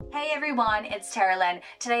Hey everyone, it's TarotLynn.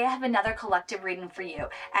 Today I have another collective reading for you.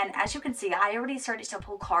 And as you can see, I already started to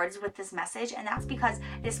pull cards with this message, and that's because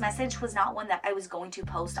this message was not one that I was going to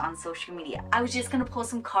post on social media. I was just going to pull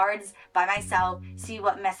some cards by myself, see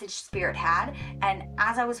what message Spirit had. And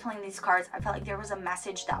as I was pulling these cards, I felt like there was a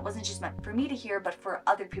message that wasn't just meant for me to hear, but for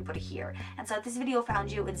other people to hear. And so if this video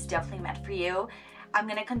found you, it's definitely meant for you. I'm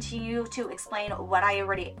going to continue to explain what I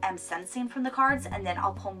already am sensing from the cards, and then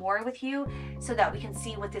I'll pull more with you so that we can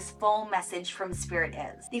see what this full message from Spirit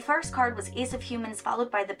is. The first card was Ace of Humans, followed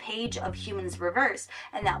by the Page of Humans reversed,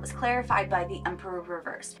 and that was clarified by the Emperor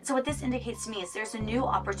reversed. So what this indicates to me is there's a new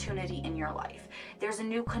opportunity in your life. There's a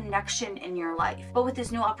new connection in your life. But with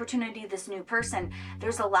this new opportunity, this new person,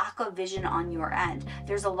 there's a lack of vision on your end.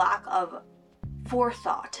 There's a lack of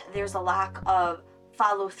forethought. There's a lack of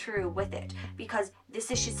follow through with it, because this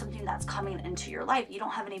is just something that's coming into your life. You don't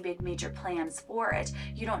have any big major plans for it.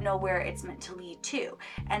 You don't know where it's meant to lead to.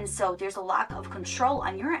 And so there's a lack of control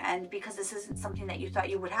on your end because this isn't something that you thought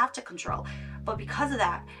you would have to control. But because of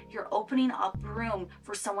that, you're opening up room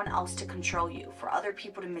for someone else to control you, for other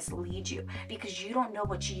people to mislead you, because you don't know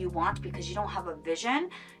what you want, because you don't have a vision.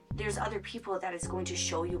 There's other people that is going to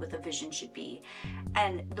show you what the vision should be.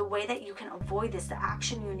 And the way that you can avoid this, the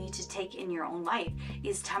action you need to take in your own life,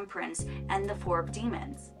 is Temperance and the Four of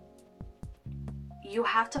Demons. You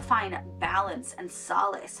have to find balance and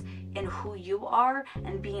solace in who you are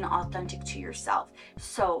and being authentic to yourself.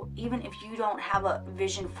 So even if you don't have a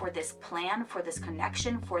vision for this plan, for this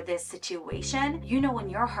connection, for this situation, you know in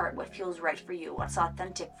your heart what feels right for you, what's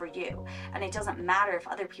authentic for you. And it doesn't matter if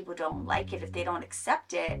other people don't like it, if they don't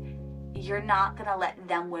accept it. You're not going to let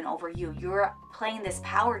them win over you. You're playing this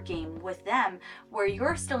power game with them where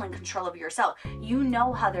you're still in control of yourself. You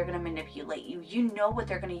know how they're going to manipulate you. You know what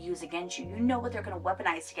they're going to use against you. You know what they're going to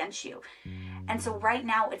weaponize against you. And so right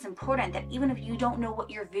now it's important that even if you don't know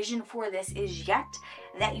what your vision for this is yet,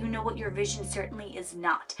 that you know what your vision certainly is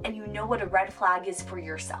not. And you know what a red flag is for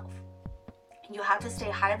yourself. You have to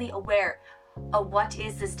stay highly aware of what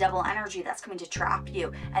is this devil energy that's coming to trap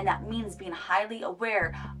you. And that means being highly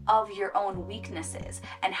aware of your own weaknesses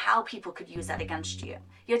and how people could use that against you.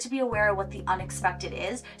 You have to be aware of what the unexpected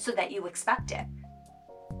is so that you expect it.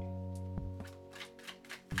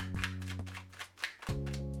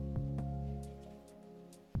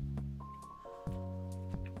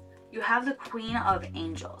 You have the Queen of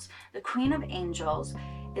Angels. The Queen of Angels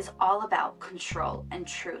is all about control and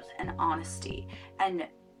truth and honesty and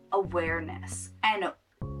awareness. And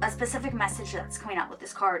a specific message that's coming out with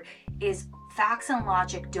this card is facts and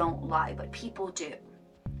logic don't lie, but people do.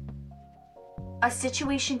 A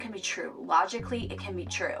situation can be true. Logically, it can be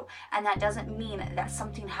true. And that doesn't mean that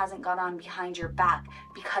something hasn't gone on behind your back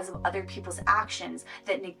because of other people's actions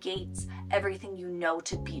that negates everything you know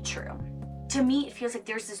to be true. To me, it feels like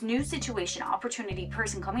there's this new situation, opportunity,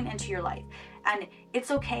 person coming into your life. And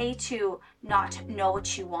it's okay to not know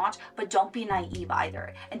what you want, but don't be naive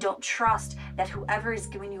either. And don't trust that whoever is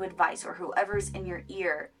giving you advice or whoever is in your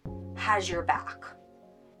ear has your back.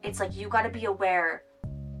 It's like you got to be aware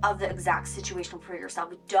of the exact situation for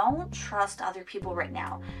yourself. Don't trust other people right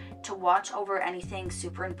now to watch over anything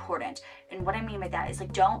super important. And what I mean by that is like,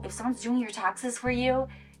 if someone's doing your taxes for you,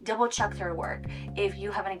 double check their work. If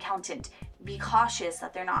you have an accountant, be cautious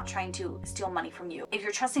that they're not trying to steal money from you. If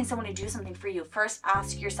you're trusting someone to do something for you, first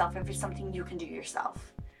ask yourself if it's something you can do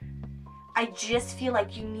yourself. I just feel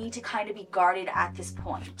like you need to kind of be guarded at this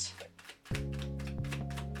point.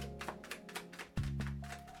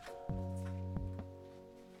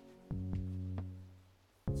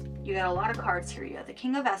 You got a lot of cards here. You have the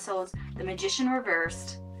King of Vessels, the Magician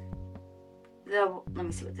reversed, let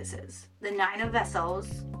me see what this is. The Nine of Vessels,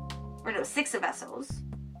 or no, Six of Vessels,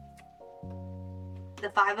 the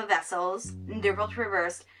Five of Vessels, they're both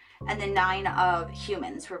reversed, and the Nine of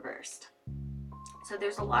Humans reversed. So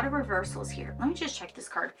there's a lot of reversals here. Let me just check this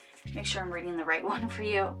card, make sure I'm reading the right one for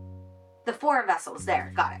you. The Four of Vessels,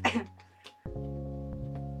 there, got it.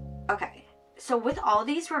 Okay, so with all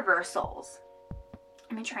these reversals,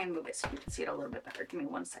 let me try and move it so you can see it a little bit better. Give me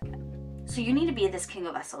 1 second. So you need to be this King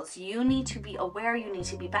of Vessels. You need to be aware. You need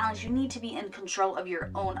to be balanced. You need to be in control of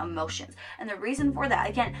your own emotions. And the reason for that,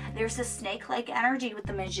 again, there's this snake-like energy with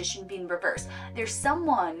the Magician being reversed. There's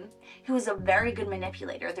someone who is a very good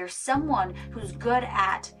manipulator. There's someone who's good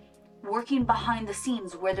at working behind the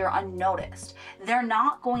scenes where they're unnoticed. They're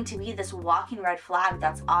not going to be this walking red flag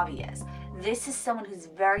that's obvious. This is someone who's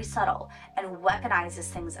very subtle and weaponizes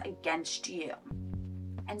things against you.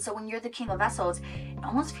 And so when you're the King of Vessels, it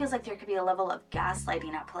almost feels like there could be a level of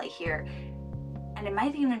gaslighting at play here. And it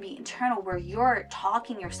might even be internal where you're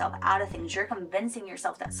talking yourself out of things. You're convincing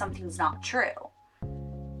yourself that something's not true.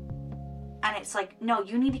 And it's like, no,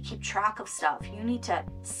 you need to keep track of stuff. You need to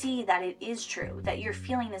see that it is true, that your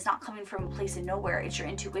feeling is not coming from a place of nowhere. It's your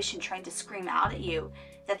intuition trying to scream out at you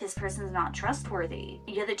that this person is not trustworthy.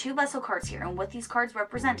 You have the 2 vessel cards here, and what these cards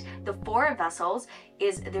represent, the 4 of vessels,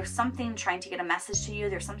 is there's something trying to get a message to you.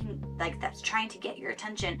 There's something like that's trying to get your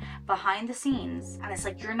attention behind the scenes, and it's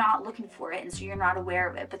like you're not looking for it, and so you're not aware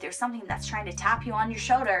of it, but there's something that's trying to tap you on your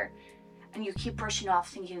shoulder, and you keep brushing off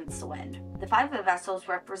thinking it's the wind. The 5 of vessels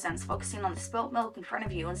represents focusing on the spilt milk in front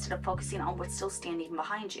of you instead of focusing on what's still standing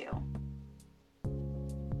behind you.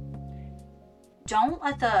 Don't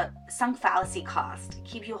let the sunk fallacy cost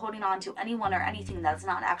keep you holding on to anyone or anything that's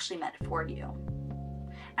not actually meant for you.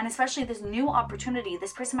 And especially this new opportunity,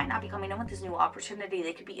 this person might not be coming in with this new opportunity.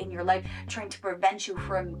 They could be in your life trying to prevent you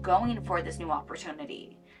from going for this new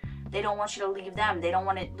opportunity. They don't want you to leave them. They don't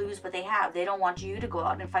want to lose what they have. They don't want you to go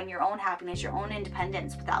out and find your own happiness, your own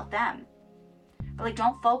independence without them. But like,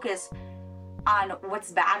 don't focus on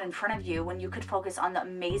what's bad in front of you when you could focus on the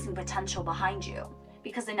amazing potential behind you.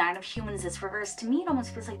 Because the 9 of humans is reversed. To me, it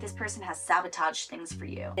almost feels like this person has sabotaged things for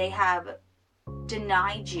you. They have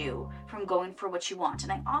denied you from going for what you want.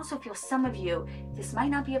 And I also feel some of you, this might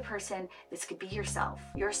not be a person, this could be yourself.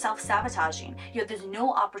 You're self-sabotaging. You have this new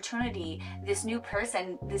opportunity, this new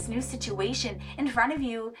person, this new situation in front of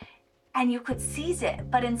you, and you could seize it.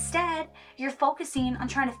 But instead, you're focusing on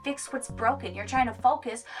trying to fix what's broken. You're trying to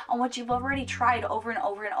focus on what you've already tried over and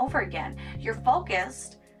over and over again. You're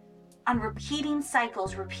focused on repeating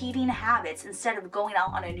cycles, repeating habits, instead of going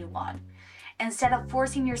out on a new one. Instead of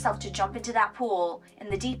forcing yourself to jump into that pool in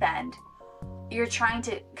the deep end, you're trying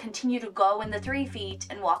to continue to go in the 3 feet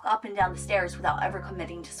and walk up and down the stairs without ever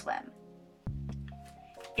committing to swim.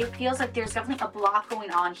 It feels like there's definitely a block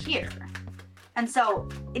going on here. And so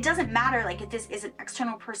it doesn't matter like if this is an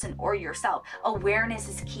external person or yourself. Awareness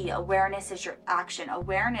is key. Awareness is your action.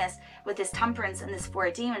 Awareness with this temperance and this 4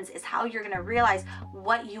 of demons is how you're going to realize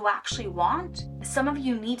what you actually want. Some of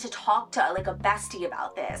you need to talk to like a bestie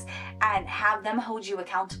about this and have them hold you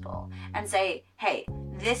accountable and say, hey,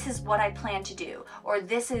 this is what I plan to do, or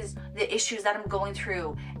this is the issues that I'm going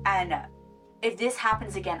through, and if this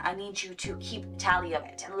happens again, I need you to keep tally of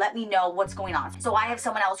it and let me know what's going on, so I have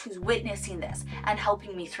someone else who's witnessing this and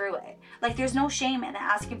helping me through it. Like, there's no shame in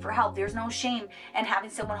asking for help. There's no shame in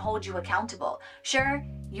having someone hold you accountable. Sure,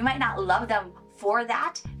 you might not love them for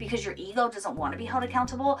that because your ego doesn't want to be held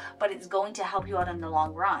accountable, but it's going to help you out in the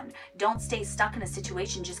long run. Don't stay stuck in a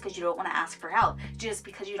situation just because you don't want to ask for help, just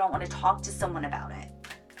because you don't want to talk to someone about it.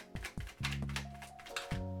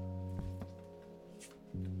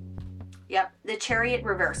 Yep, the Chariot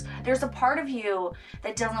reverse. There's a part of you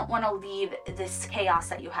that doesn't want to leave this chaos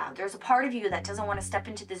that you have. There's a part of you that doesn't want to step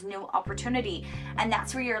into this new opportunity. And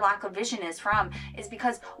that's where your lack of vision is from, is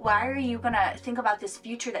because why are you going to think about this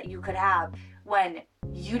future that you could have when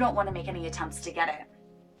you don't want to make any attempts to get it?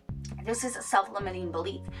 This is a self-limiting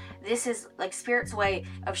belief. This is like Spirit's way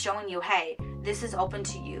of showing you, hey, this is open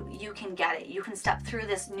to you. You can get it. You can step through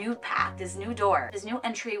this new path, this new door, this new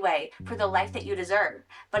entryway for the life that you deserve.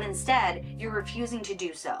 But instead, you're refusing to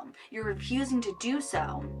do so. You're refusing to do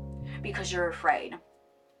so because you're afraid.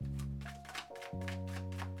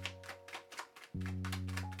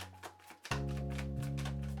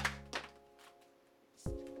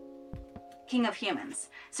 King of Humans.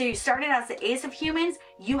 So you started as the Ace of Humans,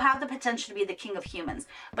 you have the potential to be the King of Humans.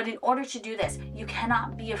 But in order to do this, you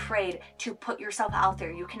cannot be afraid to put yourself out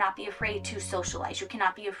there. You cannot be afraid to socialize. You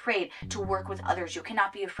cannot be afraid to work with others. You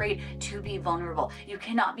cannot be afraid to be vulnerable. You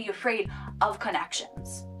cannot be afraid of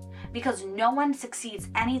connections. Because no one succeeds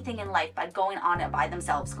anything in life by going on it by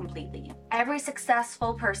themselves completely. Every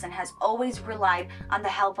successful person has always relied on the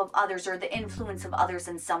help of others or the influence of others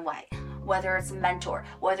in some way. Whether it's a mentor,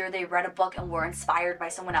 whether they read a book and were inspired by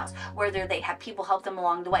someone else, whether they had people help them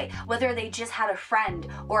along the way, whether they just had a friend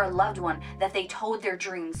or a loved one that they told their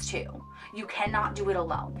dreams to. You cannot do it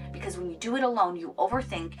alone, because when you do it alone, you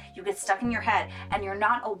overthink, you get stuck in your head, and you're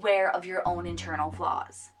not aware of your own internal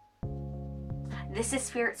flaws. This is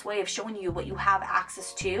Spirit's way of showing you what you have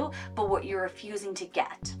access to, but what you're refusing to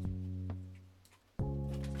get.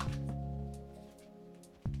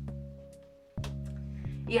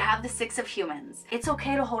 You have the Six of Humans. It's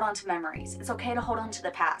okay to hold on to memories. It's okay to hold on to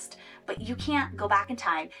the past, but you can't go back in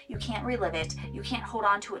time. You can't relive it. You can't hold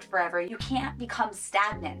on to it forever. You can't become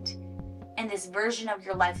stagnant in this version of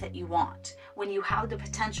your life that you want when you have the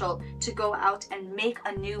potential to go out and make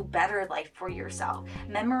a new, better life for yourself.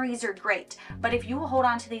 Memories are great, but if you hold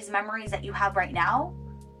on to these memories that you have right now,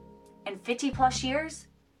 in 50 plus years,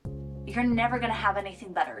 you're never going to have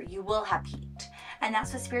anything better. You will have peaked. And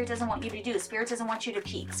that's what Spirit doesn't want you to do. Spirit doesn't want you to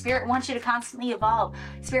peak. Spirit wants you to constantly evolve.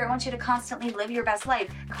 Spirit wants you to constantly live your best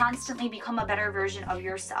life, constantly become a better version of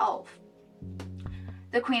yourself.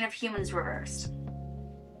 The Queen of Humans reversed.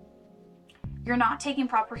 You're not taking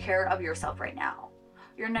proper care of yourself right now.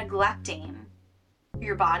 You're neglecting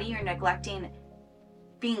your body. You're neglecting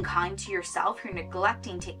being kind to yourself. You're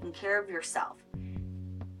neglecting taking care of yourself.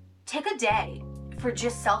 Take a day for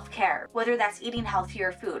just self-care, whether that's eating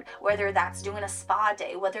healthier food, whether that's doing a spa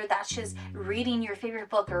day, whether that's just reading your favorite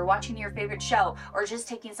book or watching your favorite show, or just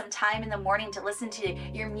taking some time in the morning to listen to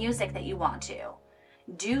your music that you want to.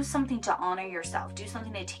 Do something to honor yourself. Do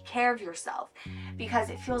something to take care of yourself,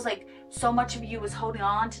 because it feels like so much of you is holding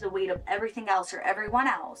on to the weight of everything else or everyone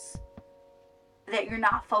else, that you're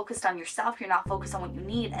not focused on yourself. You're not focused on what you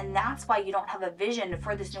need. And that's why you don't have a vision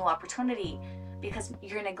for this new opportunity, because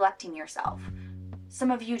you're neglecting yourself. Some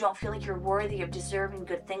of you don't feel like you're worthy of deserving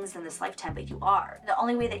good things in this lifetime, but you are. The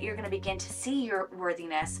only way that you're going to begin to see your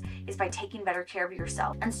worthiness is by taking better care of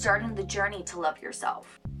yourself and starting the journey to love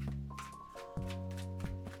yourself.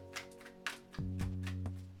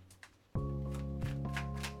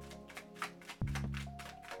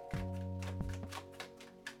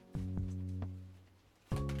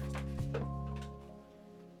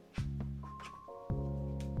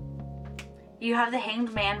 You have the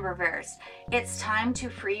Hanged Man reversed. It's time to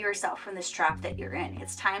free yourself from this trap that you're in.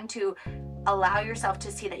 It's time to allow yourself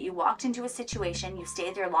to see that you walked into a situation, you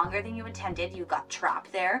stayed there longer than you intended, you got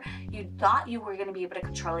trapped there, you thought you were going to be able to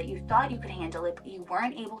control it, you thought you could handle it, but you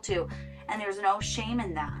weren't able to, and there's no shame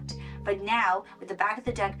in that. But now, with the back of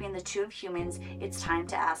the deck being the Two of Humans, it's time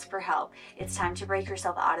to ask for help. It's time to break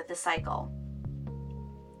yourself out of the cycle.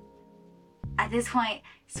 At this point,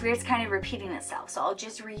 Spirit's kind of repeating itself, so I'll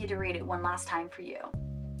just reiterate it one last time for you.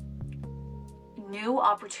 New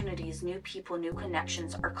opportunities, new people, new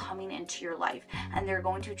connections are coming into your life, and they're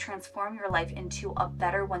going to transform your life into a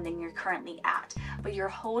better one than you're currently at. But you're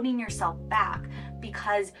holding yourself back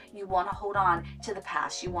because you want to hold on to the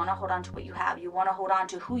past. You want to hold on to what you have. You want to hold on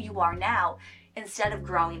to who you are now instead of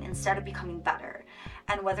growing, instead of becoming better.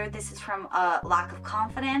 And whether this is from a lack of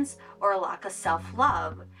confidence or a lack of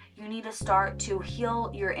self-love, you need to start to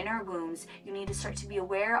heal your inner wounds. You need to start to be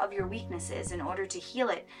aware of your weaknesses in order to heal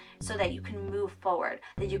it, so that you can move forward,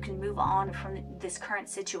 that you can move on from this current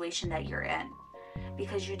situation that you're in.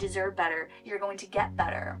 Because you deserve better. You're going to get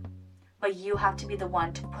better. But you have to be the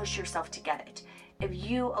one to push yourself to get it. If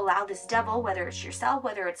you allow this devil, whether it's yourself,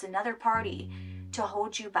 whether it's another party, to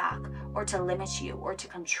hold you back or to limit you or to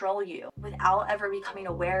control you without ever becoming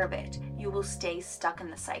aware of it, you will stay stuck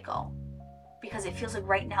in the cycle. Because it feels like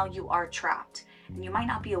right now you are trapped, and you might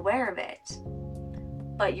not be aware of it,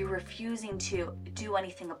 but you're refusing to do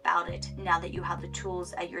anything about it now that you have the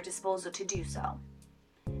tools at your disposal to do so.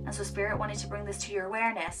 And so Spirit wanted to bring this to your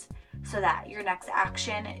awareness, so that your next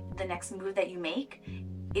action, the next move that you make,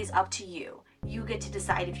 is up to you. You get to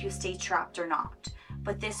decide if you stay trapped or not.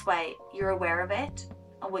 But this way, you're aware of it,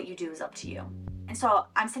 and what you do is up to you. And so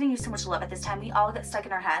I'm sending you so much love at this time. We all get stuck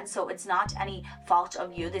in our heads, so it's not any fault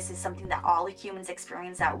of you. This is something that all humans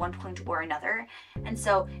experience at one point or another. And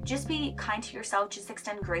so just be kind to yourself. Just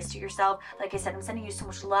extend grace to yourself. Like I said, I'm sending you so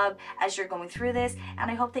much love as you're going through this,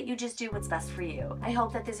 and I hope that you just do what's best for you. I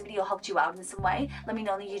hope that this video helped you out in some way. Let me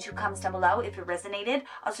know in the YouTube comments down below if it resonated.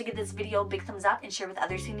 Also, give this video a big thumbs up and share with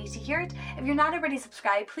others who need to hear it. If you're not already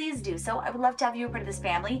subscribed, please do so. I would love to have you a part of this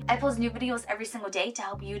family. I post new videos every single day to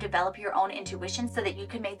help you develop your own intuition, so that you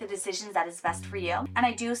can make the decisions that is best for you. And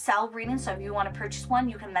I do sell readings, so if you want to purchase one,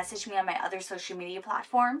 you can message me on my other social media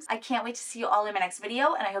platforms. I can't wait to see you all in my next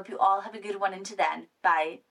video, and I hope you all have a good one until then. Bye.